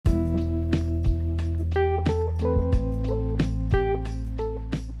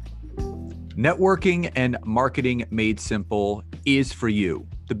Networking and Marketing Made Simple is for you,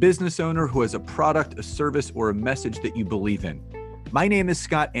 the business owner who has a product, a service, or a message that you believe in. My name is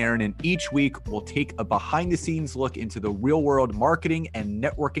Scott Aaron, and each week we'll take a behind-the-scenes look into the real-world marketing and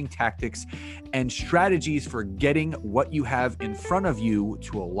networking tactics and strategies for getting what you have in front of you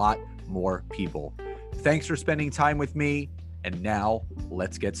to a lot more people. Thanks for spending time with me, and now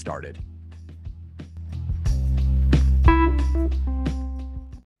let's get started.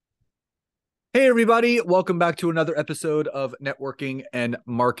 Hey, everybody. Welcome back to another episode of Networking and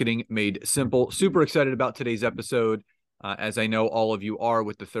Marketing Made Simple. Super excited about today's episode, as I know all of you are,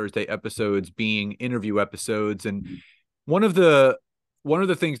 with the Thursday episodes being interview episodes. And one of the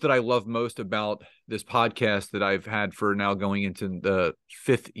things that I love most about this podcast that I've had for now going into the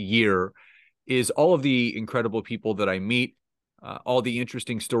 5th year is all of the incredible people that I meet, all the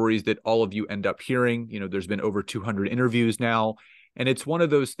interesting stories that all of you end up hearing. You know, there's been over 200 interviews now. And it's one of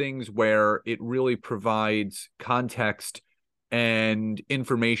those things where it really provides context and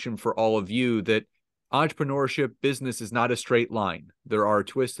information for all of you that entrepreneurship business is not a straight line. There are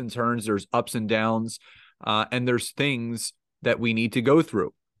twists and turns, there's ups and downs, and there's things that we need to go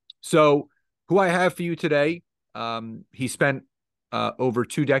through. So who I have for you today, he spent over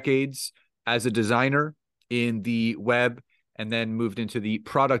 2 decades as a designer in the web and then moved into the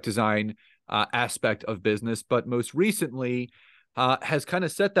product design aspect of business. But most recently, has kind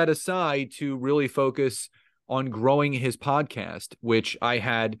of set that aside to really focus on growing his podcast, which I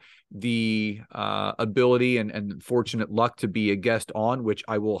had the ability and fortunate luck to be a guest on, which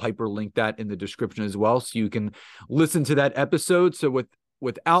I will hyperlink that in the description as well, so you can listen to that episode. So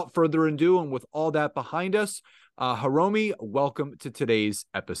without further ado, and with all that behind us, Hiromi, welcome to today's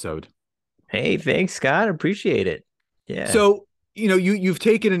episode. Hey, thanks, Scott. Appreciate it. Yeah. So, you've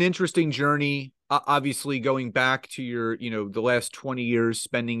taken an interesting journey. Obviously, going back to your, the last 20 years,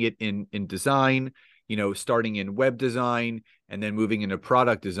 spending it in design, starting in web design and then moving into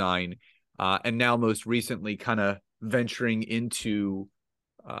product design. And now most recently kind of venturing into,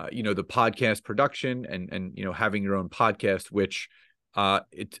 the podcast production and having your own podcast, which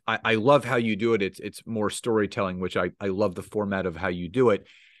I love how you do it. It's more storytelling, which I love the format of how you do it.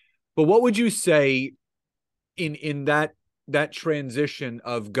 But what would you say in that transition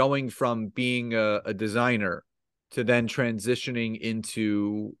of going from being a designer to then transitioning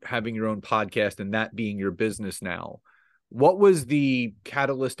into having your own podcast and that being your business now? What was the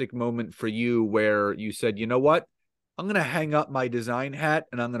catalytic moment for you where you said, you know what, I'm going to hang up my design hat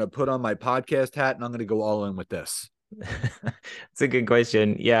and I'm going to put on my podcast hat and I'm going to go all in with this? It's a good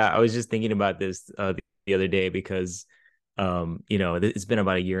question. Yeah, I was just thinking about this the other day because it's been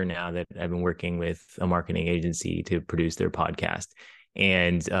about a year now that I've been working with a marketing agency to produce their podcast.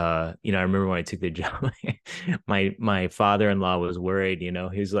 And, I remember when I took the job, my father-in-law was worried,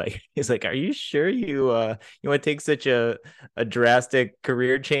 he's like, are you sure you want to take such a drastic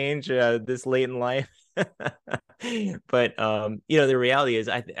career change this late in life? But, the reality is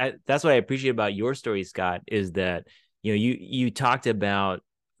that's what I appreciate about your story, Scott, is that, you talked about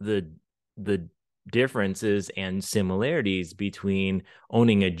the differences and similarities between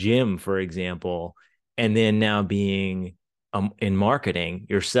owning a gym, for example, and then now being in marketing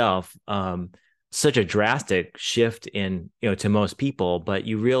yourself. Such a drastic shift in, to most people, but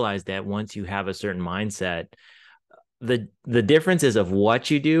you realize that once you have a certain mindset, the differences of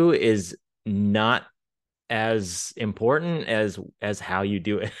what you do is not as important as how you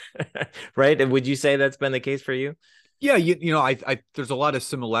do it. Right? And would you say that's been the case for you? Yeah, I there's a lot of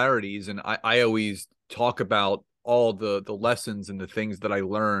similarities, and I always talk about all the lessons and the things that I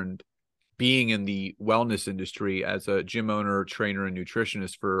learned being in the wellness industry as a gym owner, trainer, and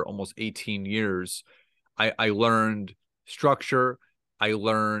nutritionist for almost 18 years. I learned structure, I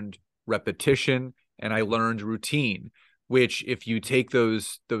learned repetition, and I learned routine, which if you take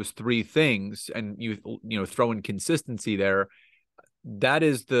those 3 things and you throw in consistency there, that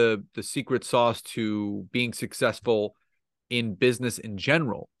is the secret sauce to being successful in business in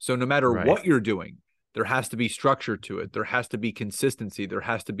general. So no matter what you're doing, there has to be structure to it. There has to be consistency. There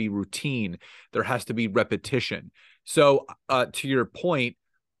has to be routine. There has to be repetition. So to your point,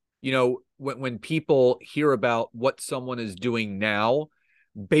 when people hear about what someone is doing now,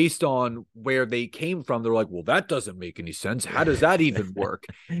 based on where they came from, they're like, well, that doesn't make any sense. How does that even work?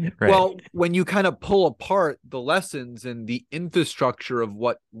 Right. Well, when you kind of pull apart the lessons and the infrastructure of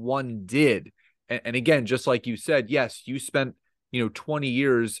what one did, and again, just like you said, yes, you spent, 20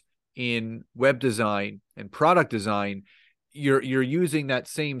 years in web design and product design. You're using that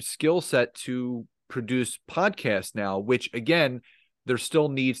same skill set to produce podcasts now, which again, there still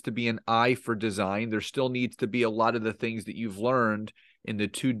needs to be an eye for design. There still needs to be a lot of the things that you've learned in the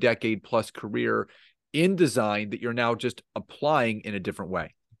 2-decade plus career in design that you're now just applying in a different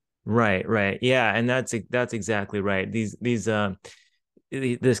way. Right. Yeah. And that's exactly right. This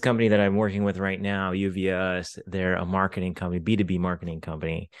company that I'm working with right now, UVS, they're a marketing company, B2B marketing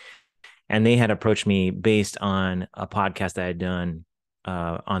company. And they had approached me based on a podcast I had done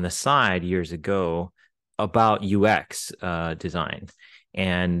on the side years ago about UX design.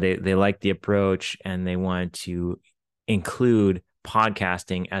 And they liked the approach, and they wanted to include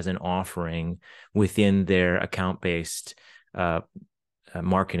podcasting as an offering within their account-based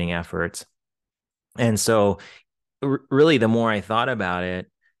marketing efforts. And so really, the more I thought about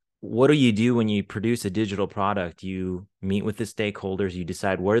it, what do you do when you produce a digital product? You meet with the stakeholders, you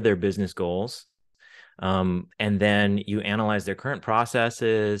decide what are their business goals, and then you analyze their current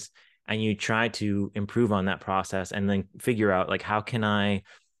processes, and you try to improve on that process, and then figure out, like, how can I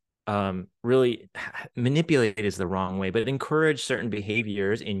really manipulate is the wrong way, but encourage certain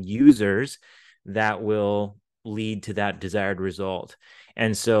behaviors in users that will lead to that desired result.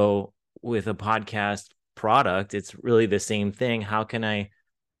 And so with a podcast product, it's really the same thing. How can I,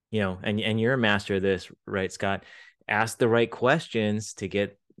 and you're a master of this, right, Scott? Ask the right questions to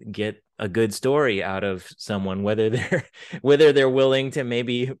get a good story out of someone, whether they're willing to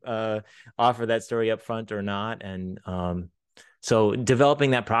maybe offer that story up front or not. And so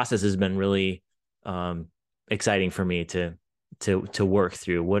developing that process has been really exciting for me to work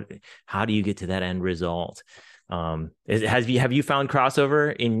through. How do you get to that end result? Have you found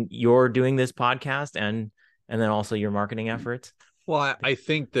crossover in your doing this podcast and then also your marketing efforts? Well, I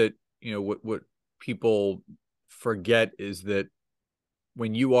think that, what people forget is that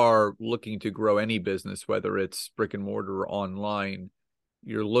when you are looking to grow any business, whether it's brick and mortar or online,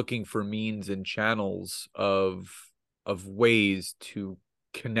 you're looking for means and channels of ways to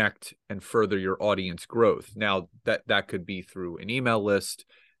connect and further your audience growth. Now, that could be through an email list.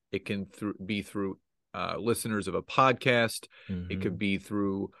 It can be through listeners of a podcast. Mm-hmm. It could be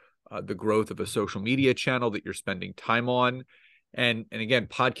through the growth of a social media channel that you're spending time on. And again,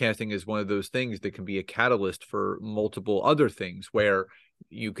 podcasting is one of those things that can be a catalyst for multiple other things where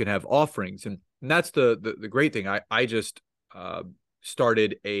you can have offerings. And that's the great thing. I just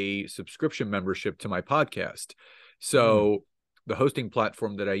started a subscription membership to my podcast. So the hosting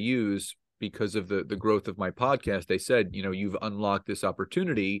platform that I use, because of the growth of my podcast, they said, you've unlocked this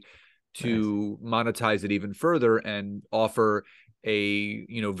opportunity to monetize it even further and offer a,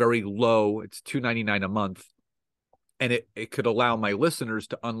 very low, it's $2.99 a month. And it could allow my listeners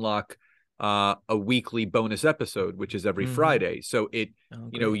to unlock a weekly bonus episode, which is every Friday. So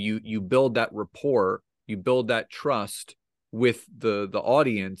you build that rapport, you build that trust with the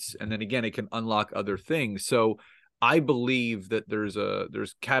audience. And then again, it can unlock other things. So I believe that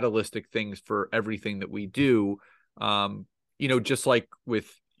there's catalytic things for everything that we do. Just like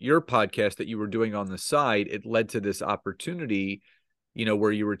with your podcast that you were doing on the side, it led to this opportunity,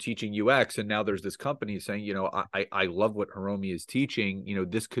 where you were teaching UX, and now there's this company saying, I love what Hiromi is teaching.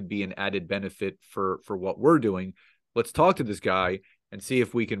 This could be an added benefit for what we're doing. Let's talk to this guy and see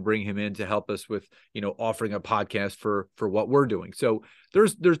if we can bring him in to help us with, offering a podcast for what we're doing. So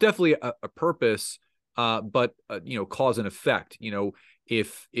there's definitely a purpose, but cause and effect.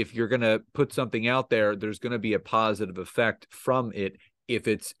 If you're going to put something out there, there's going to be a positive effect from it. If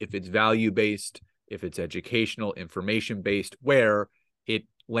it's value-based, if it's educational, information-based, where it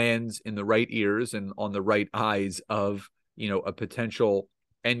lands in the right ears and on the right eyes of, a potential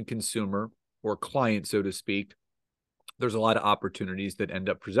end consumer or client, so to speak, there's a lot of opportunities that end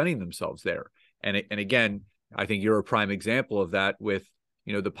up presenting themselves there. And again, I think you're a prime example of that with,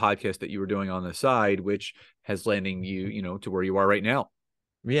 the podcast that you were doing on the side, which has landing you, to where you are right now.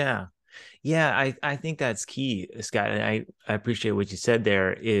 Yeah. I think that's key, Scott. And I appreciate what you said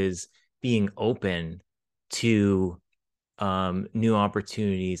there, is being open to new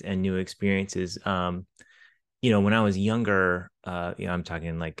opportunities and new experiences. When I was younger, I'm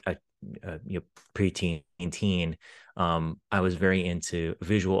talking like a preteen, teen, I was very into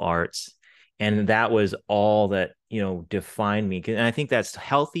visual arts, and that was all that, defined me. And I think that's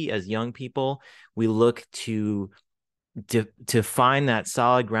healthy. As young people, we look to find that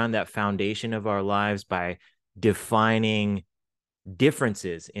solid ground, that foundation of our lives by defining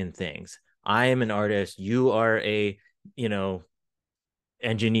differences in things. I am an artist. You are a,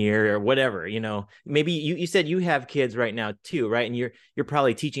 engineer or whatever. Maybe you said you have kids right now too, right? And you're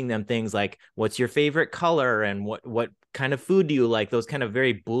probably teaching them things like, what's your favorite color and what kind of food do you like? Those kind of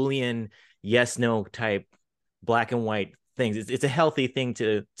very Boolean yes no type black and white things. It's a healthy thing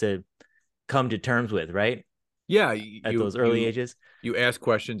to come to terms with, right? Yeah, at those early ages. You ask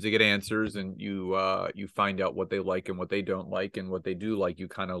questions to get answers, and you find out what they like and what they don't like, and what they do like. You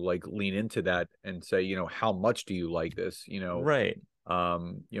kind of like lean into that and say, how much do you like this? Right.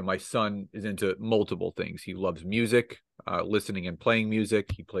 My son is into multiple things. He loves music, listening and playing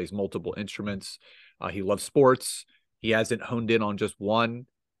music. He plays multiple instruments. He loves sports. He hasn't honed in on just one.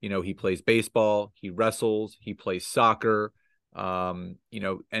 He plays baseball, he wrestles, he plays soccer, and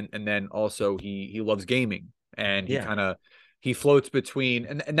then also he loves gaming, and Yeah. he floats between,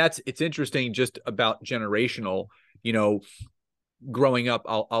 and it's interesting just about generational, growing up.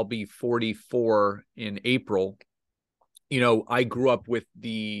 I'll be 44 in April. I grew up with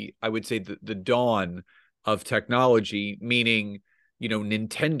I would say the dawn of technology, meaning,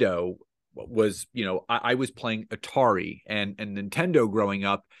 Nintendo was, I was playing Atari and Nintendo growing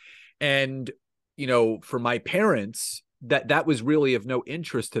up. And, for my parents, that was really of no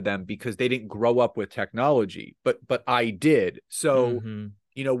interest to them because they didn't grow up with technology, but I did. So, Mm-hmm.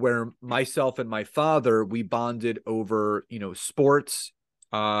 Where myself and my father, we bonded over, sports,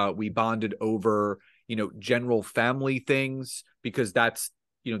 we bonded over, general family things, because that's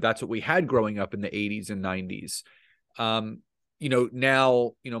what we had growing up in the 80s and 90s.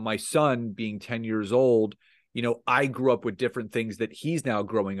 Now, my son being 10 years old, I grew up with different things that he's now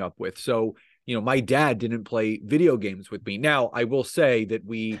growing up with. So, my dad didn't play video games with me. Now, I will say that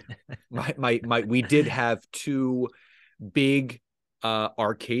we did have two big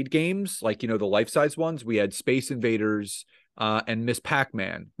arcade games, like, the life-size ones. We had Space Invaders and Miss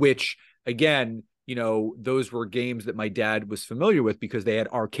Pac-Man, which, again, those were games that my dad was familiar with because they had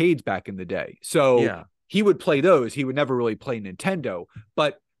arcades back in the day. So Yeah. he would play those. He would never really play Nintendo.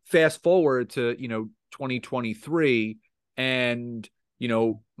 But fast forward to, 2023, and,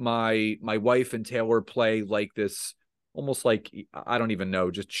 my wife and Taylor play like this, almost like, I don't even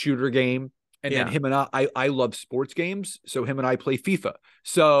know, just shooter game. And then Yeah. him and I love sports games. So him and I play FIFA.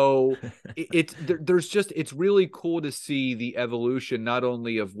 So it's really cool to see the evolution, not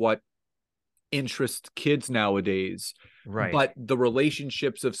only of what interests kids nowadays, Right. but the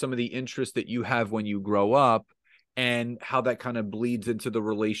relationships of some of the interests that you have when you grow up, and how that kind of bleeds into the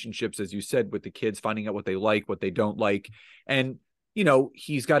relationships, as you said, with the kids, finding out what they like, what they don't like. And,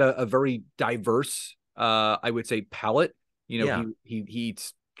 he's got a very diverse, I would say, palate. Yeah. He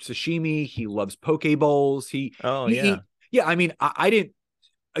eats sashimi. He loves poke bowls. Oh, He yeah. yeah. I mean, I didn't,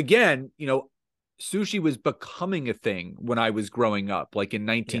 again, sushi was becoming a thing when I was growing up, like in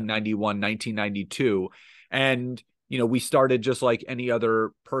Yeah. 1991, 1992. And, we started just like any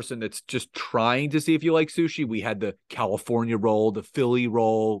other person that's just trying to see if you like sushi. We had the California roll, the Philly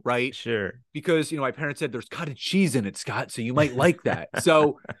roll, right? Sure. Because, my parents said there's cottage cheese in it, Scott, so you might like that.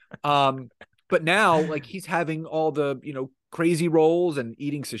 So, but now, like, he's having all the, crazy rolls and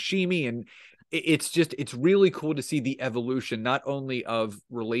eating sashimi, and it's really cool to see the evolution, not only of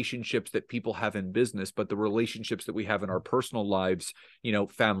relationships that people have in business, but the relationships that we have in our personal lives,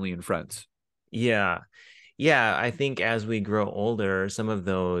 family and friends. Yeah. Yeah, I think as we grow older, some of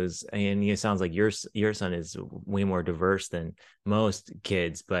those, and it sounds like your son is way more diverse than most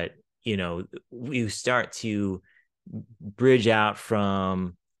kids, but you start to bridge out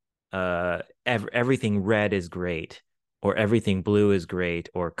from everything red is great, or everything blue is great,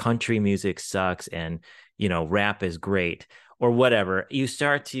 or country music sucks, and rap is great, or whatever. You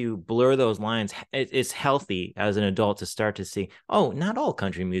start to blur those lines. It's healthy as an adult to start to see, oh, not all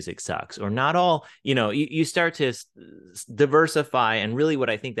country music sucks, or not all, you start to diversify. And really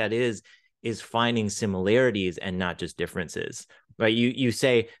what I think that is finding similarities and not just differences, right? You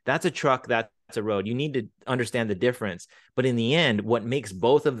say that's a truck, that's a road. You need to understand the difference. But in the end, what makes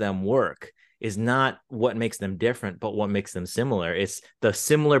both of them work is not what makes them different, but what makes them similar. It's the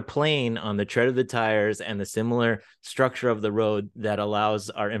similar plane on the tread of the tires and the similar structure of the road that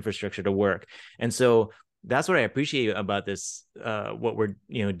allows our infrastructure to work. And so that's what I appreciate about this, what we're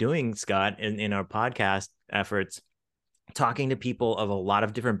doing, Scott, in our podcast efforts, talking to people of a lot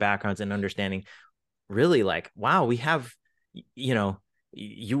of different backgrounds and understanding really, like, wow, we have,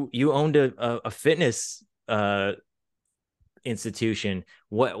 you owned a fitness institution.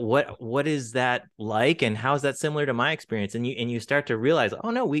 What is that like, and how is that similar to my experience? And you start to realize, oh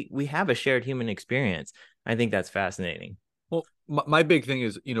no, we have a shared human experience. I think that's fascinating. Well, my big thing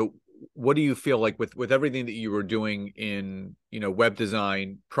is, what do you feel like with everything that you were doing in, web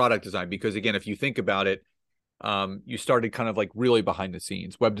design, product design? Because again, if you think about it, you started kind of like really behind the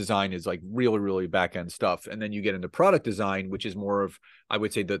scenes. Web design is like really, really back end stuff. And then you get into product design, which is more of, I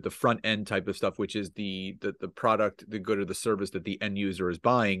would say, the front end type of stuff, which is the product, the good or the service that the end user is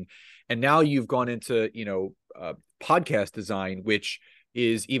buying. And now you've gone into, podcast design, which,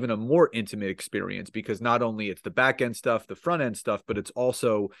 is even a more intimate experience, because not only it's the back end stuff, the front end stuff, but it's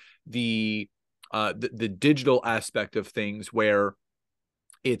also the digital aspect of things, where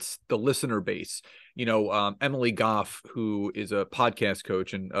it's the listener base. Emily Goff, who is a podcast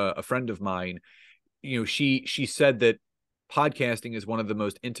coach and a friend of mine, she said that podcasting is one of the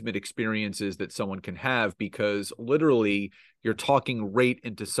most intimate experiences that someone can have, because literally you're talking right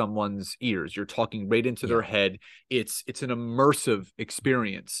into someone's ears. You're talking right into their head. It's an immersive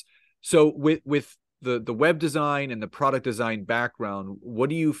experience. So with the web design and the product design background, what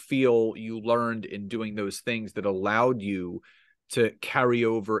do you feel you learned in doing those things that allowed you to carry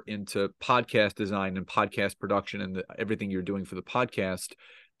over into podcast design and podcast production and everything you're doing for the podcast,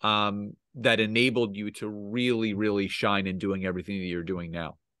 that enabled you to really, really shine in doing everything that you're doing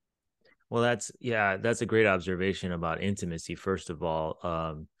now? Well, that's a great observation about intimacy. First of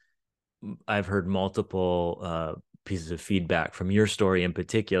all, I've heard multiple pieces of feedback from your story in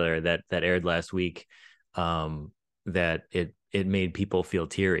particular that aired last week, that it made people feel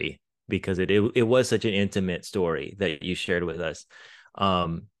teary, because it was such an intimate story that you shared with us.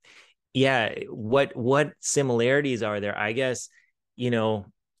 What similarities are there? I guess,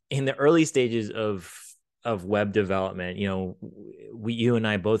 in the early stages of web development, you and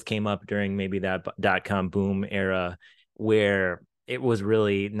I both came up during maybe that .com boom era, where it was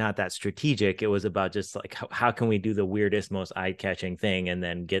really not that strategic. It was about just like, how can we do the weirdest, most eye-catching thing and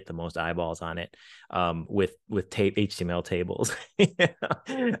then get the most eyeballs on it, with HTML tables.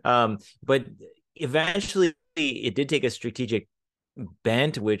 But eventually it did take a strategic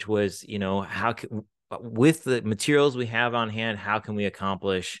bent, which was, with the materials we have on hand, how can we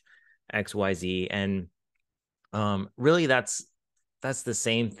accomplish XYZ? And really that's the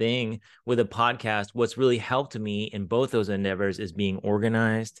same thing with a podcast. What's really helped me in both those endeavors is being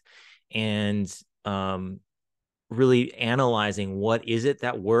organized and really analyzing what is it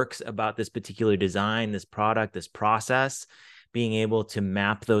that works about this particular design, this product, this process, being able to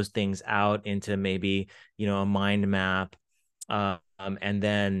map those things out into maybe, a mind map, and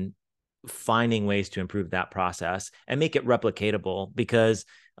then finding ways to improve that process and make it replicatable. Because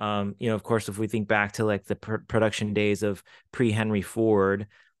of course, if we think back to like the production days of pre-Henry Ford,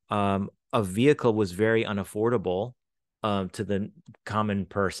 a vehicle was very unaffordable to the common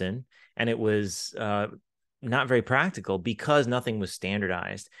person, and it was not very practical because nothing was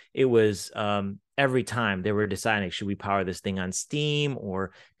standardized. It was every time they were deciding, should we power this thing on steam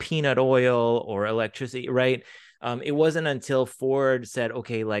or peanut oil or electricity, right? It wasn't until Ford said,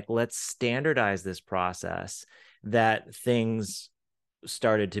 okay, like, let's standardize this process, that things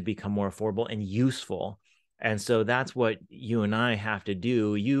started to become more affordable and useful. And so that's what you and I have to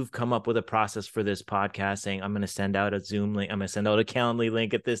do. You've come up with a process for this podcast saying, I'm going to send out a Zoom link. I'm going to send out a Calendly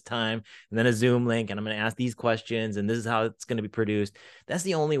link at this time, and then a Zoom link, and I'm going to ask these questions, and this is how it's going to be produced. That's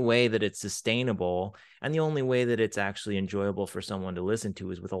the only way that it's sustainable. And the only way that it's actually enjoyable for someone to listen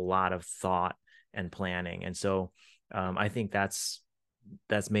to is with a lot of thought and planning. And so I think that's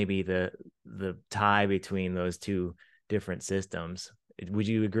maybe the tie between those two different systems. Would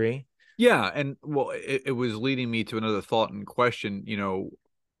you agree? Yeah. And well, it was leading me to another thought and question.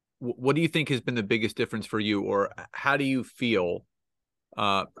 What do you think has been the biggest difference for you, or how do you feel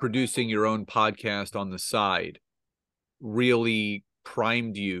producing your own podcast on the side really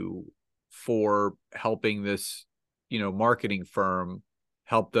primed you for helping this, marketing firm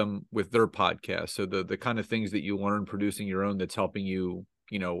help them with their podcast? So the kind of things that you learn producing your own, that's helping you,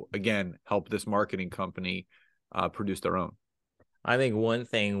 again, help this marketing company produce their own. I think one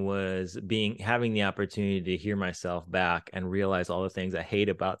thing was having the opportunity to hear myself back and realize all the things I hate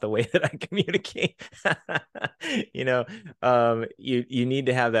about the way that I communicate. You need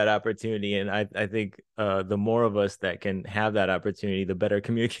to have that opportunity. And I think the more of us that can have that opportunity, the better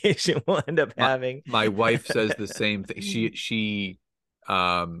communication we'll end up having. My wife says the same thing. She she's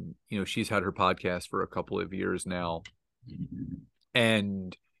had her podcast for a couple of years now.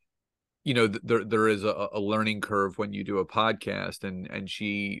 And there is a learning curve when you do a podcast, and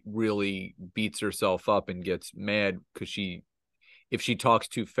she really beats herself up and gets mad because if she talks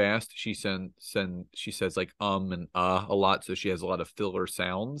too fast, she says like and a lot, so she has a lot of filler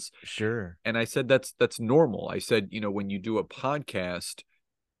sounds. Sure. And I said that's normal. I said, when you do a podcast,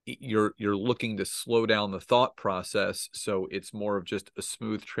 you're looking to slow down the thought process, so it's more of just a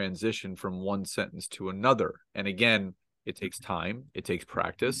smooth transition from one sentence to another. And again, it takes time, it takes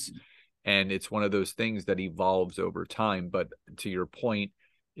practice. And it's one of those things that evolves over time. But to your point,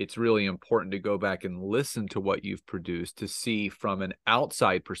 it's really important to go back and listen to what you've produced to see from an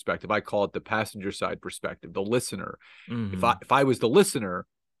outside perspective. I call it the passenger side perspective, the listener. Mm-hmm. If I was the listener,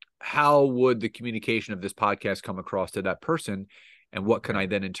 how would the communication of this podcast come across to that person? and what can I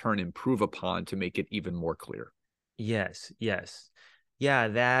then in turn improve upon to make it even more clear? Yes, yes. Yeah,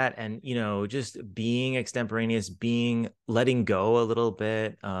 that, and just being extemporaneous, letting go a little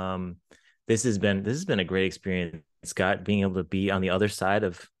bit. This has been a great experience, Scott, being able to be on the other side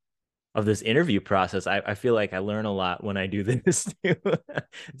of this interview process. I feel like I learn a lot when I do this too.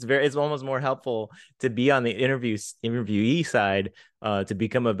 It's almost more helpful to be on the interviewee side, to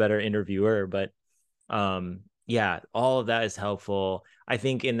become a better interviewer. But yeah, all of that is helpful. I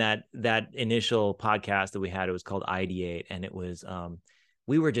think in that initial podcast that we had, it was called Ideate, and it was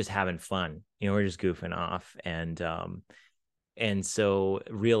we were just having fun. We're just goofing off, and so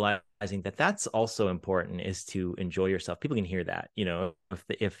realizing that that's also important, is to enjoy yourself. People can hear that,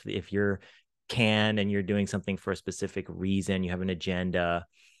 if you're and you're doing something for a specific reason, you have an agenda.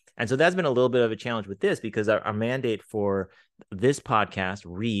 And so that's been a little bit of a challenge with this, because our mandate for this podcast,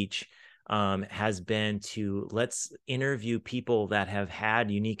 Reach, has been to let's interview people that have had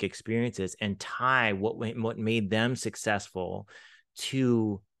unique experiences and tie what made them successful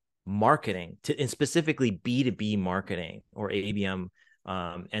to marketing, and specifically B2B marketing or ABM.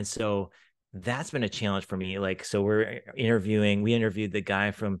 And so that's been a challenge for me. So we interviewed the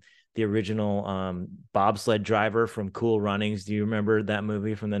guy from the original bobsled driver from Cool Runnings. Do you remember that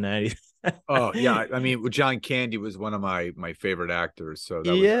movie from the 90s? Oh yeah, I mean, John Candy was one of my favorite actors, so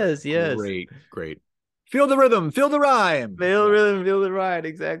that was yes. great. Feel the rhythm, feel the rhyme. Feel rhythm, feel the ride,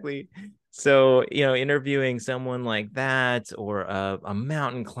 exactly. So interviewing someone like that, or a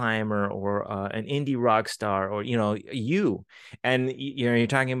mountain climber, or an indie rock star, or and you're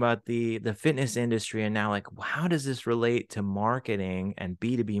talking about the fitness industry, and now, like, how does this relate to marketing and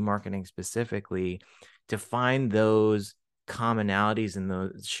B2B marketing specifically, to find those commonalities and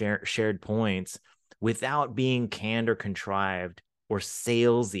those shared points without being canned or contrived or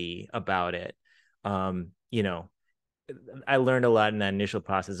salesy about it. I learned a lot in that initial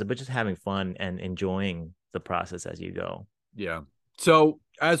process, but just having fun and enjoying the process as you go. Yeah. So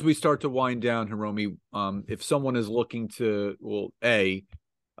as we start to wind down, Hiromi, if someone is looking to,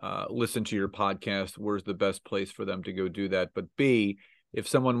 listen to your podcast, where's the best place for them to go do that? But B, if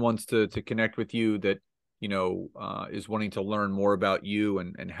someone wants to connect with you, that is wanting to learn more about you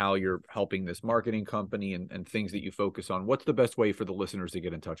and how you're helping this marketing company and things that you focus on, what's the best way for the listeners to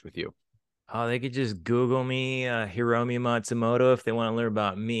get in touch with you? Oh, they could just Google me, Hiromi Matsumoto, if they want to learn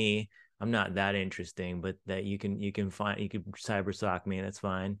about me. I'm not that interesting, but that you can cyber stalk me. That's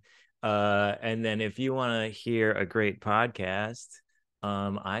fine. And then if you want to hear a great podcast,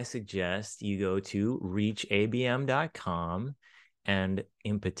 I suggest you go to reachabm.com. And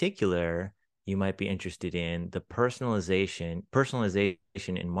in particular, you might be interested in the personalization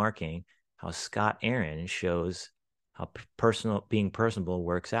in marketing, how Scott Aaron shows how being personable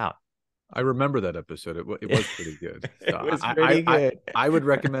works out. I remember that episode. It was pretty good. So It was pretty good. I would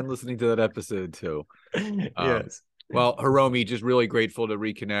recommend listening to that episode too. Yes. Well, Hiromi, just really grateful to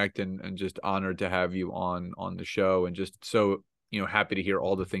reconnect and just honored to have you on the show, and just so happy to hear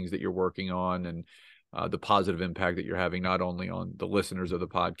all the things that you're working on, and the positive impact that you're having, not only on the listeners of the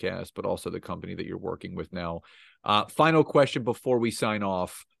podcast, but also the company that you're working with now. Final question before we sign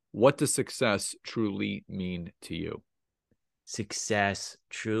off: what does success truly mean to you? Success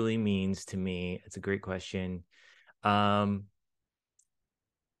truly means to me, it's a great question. In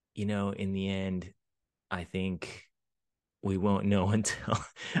the end, I think we won't know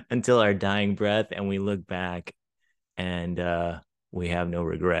until our dying breath, and we look back and we have no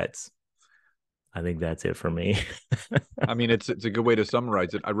regrets. I think that's it for me. I mean, it's a good way to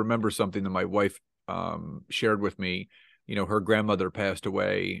summarize it. I remember something that my wife shared with me. Her grandmother passed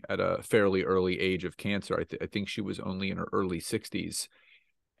away at a fairly early age of cancer. I think she was only in her early 60s.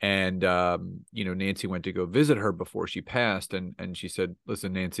 And, Nancy went to go visit her before she passed. And she said,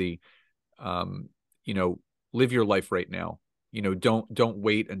 listen, Nancy, live your life right now. Don't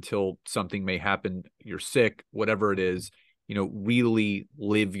wait until something may happen. You're sick, whatever it is, really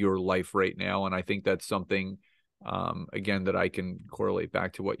live your life right now. And I think that's something, again, that I can correlate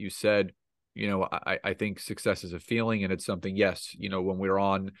back to what you said. I think success is a feeling, and it's something, yes, when we're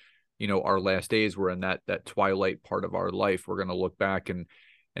on, our last days, we're in that twilight part of our life, we're going to look back and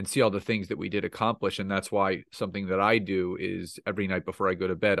see all the things that we did accomplish. And that's why something that I do is every night before I go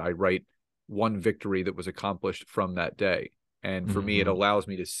to bed, I write one victory that was accomplished from that day. And for me, it allows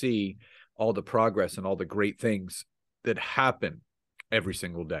me to see all the progress and all the great things that happen every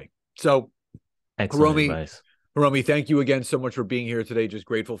single day. So, Excellent advice. Hiromi, thank you again so much for being here today. Just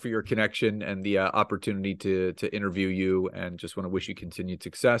grateful for your connection and the opportunity to interview you, and just want to wish you continued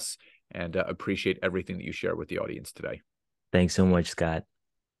success, and appreciate everything that you share with the audience today. Thanks so much, Scott.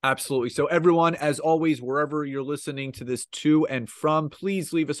 Absolutely. So everyone, as always, wherever you're listening to this to and from,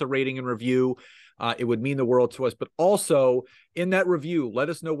 please leave us a rating and review. It would mean the world to us. But also in that review, let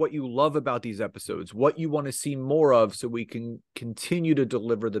us know what you love about these episodes, what you want to see more of, so we can continue to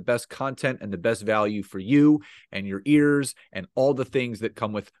deliver the best content and the best value for you and your ears and all the things that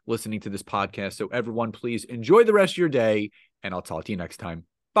come with listening to this podcast. So everyone, please enjoy the rest of your day, and I'll talk to you next time.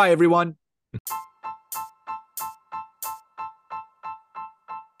 Bye, everyone.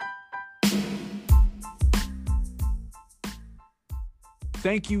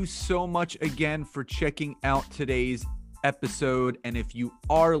 Thank you so much again for checking out today's episode. And if you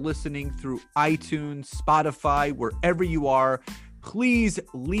are listening through iTunes, Spotify, wherever you are, please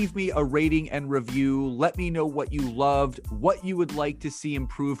leave me a rating and review. Let me know what you loved, what you would like to see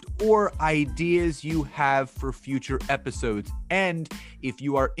improved, or ideas you have for future episodes. And if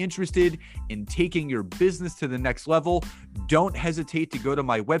you are interested in taking your business to the next level, don't hesitate to go to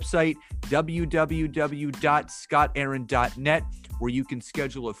my website, www.scottaaron.net, where you can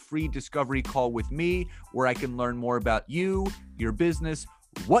schedule a free discovery call with me, where I can learn more about you, your business,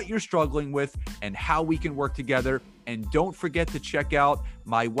 what you're struggling with, and how we can work together. And don't forget to check out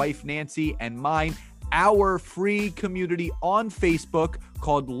my wife, Nancy, and mine, our free community on Facebook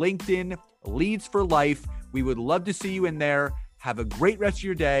called LinkedIn Leads for Life. We would love to see you in there. Have a great rest of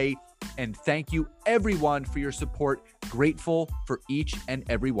your day. And thank you, everyone, for your support. Grateful for each and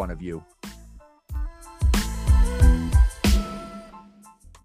every one of you.